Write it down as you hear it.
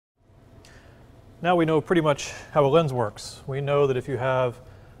now we know pretty much how a lens works. We know that if you have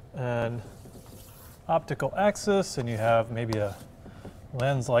an optical axis and you have maybe a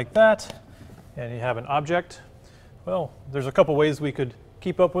lens like that, and you have an object, well, there's a couple ways we could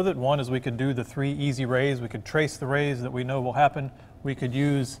keep up with it. One is we could do the 3 easy rays. We could trace the rays that we know will happen. We could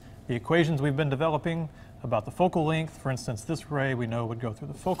use the equations we've been developing about the focal length. For instance, this ray we know would go through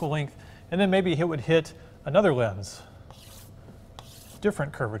the focal length, and then maybe it would hit another lens,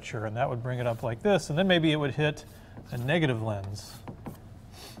 different curvature, and that would bring it up like this, and then maybe it would hit a negative lens,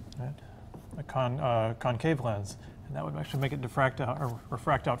 right? A concave lens, and that would actually make it diffract out or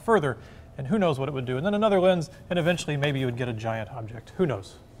refract out further, and who knows what it would do. And then another lens, and eventually maybe you would get a giant object. Who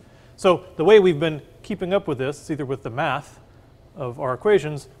knows? So the way we've been keeping up with this is either with the math of our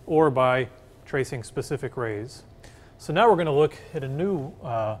equations or by tracing specific rays. So now we're going to look at a new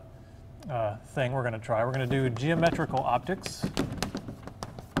thing we're going to try. We're going to do geometrical optics.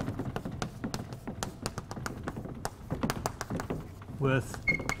 With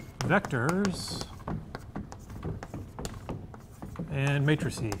vectors and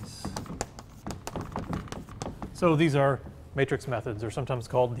matrices. So these are matrix methods, or sometimes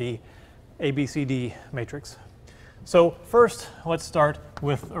called the ABCD matrix. So first, let's start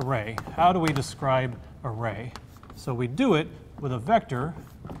with a ray. How do we describe a ray? So we do it with a vector,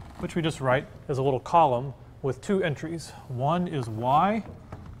 which we just write as a little column with 2 entries. One is y,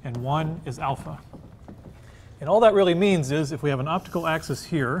 and one is alpha. And all that really means is if we have an optical axis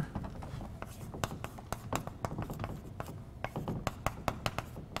here,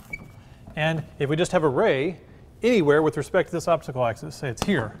 and if we just have a ray anywhere with respect to this optical axis, say it's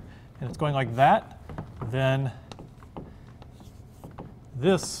here, and it's going like that, then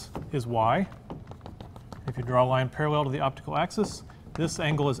this is y. If you draw a line parallel to the optical axis, this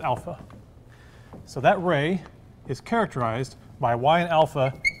angle is alpha. So that ray is characterized by y and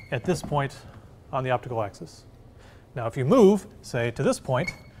alpha at this point on the optical axis. Now if you move, say, to this point,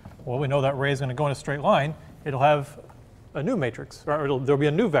 well, we know that ray is going to go in a straight line. It'll have a new matrix, or there'll be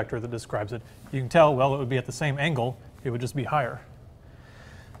a new vector that describes it. You can tell, well, it would be at the same angle. It would just be higher.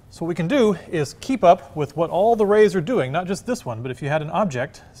 So what we can do is keep up with what all the rays are doing, not just this one, but if you had an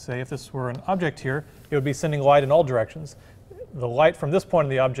object, say if this were an object here, it would be sending light in all directions. The light from this point of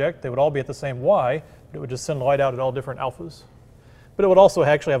the object, they would all be at the same y, but it would just send light out at all different alphas. But it would also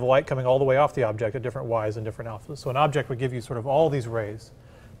actually have light coming all the way off the object at different y's and different alphas. So an object would give you sort of all these rays,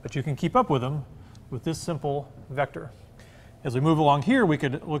 but you can keep up with them with this simple vector. As we move along here, we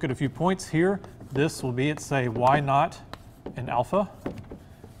could look at a few points here. This will be at, say, y naught and alpha,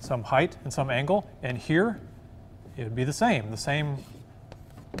 some height and some angle. And here, it would be the same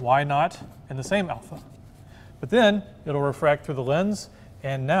y naught and the same alpha. But then it'll refract through the lens,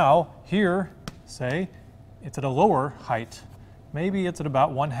 and now here, say, it's at a lower height. Maybe it's at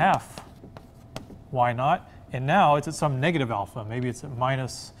about 1/2 y naught, and now it's at some negative alpha. Maybe it's at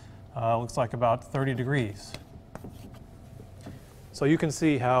minus, looks like about 30 degrees. So you can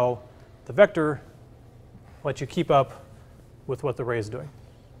see how the vector lets you keep up with what the ray is doing.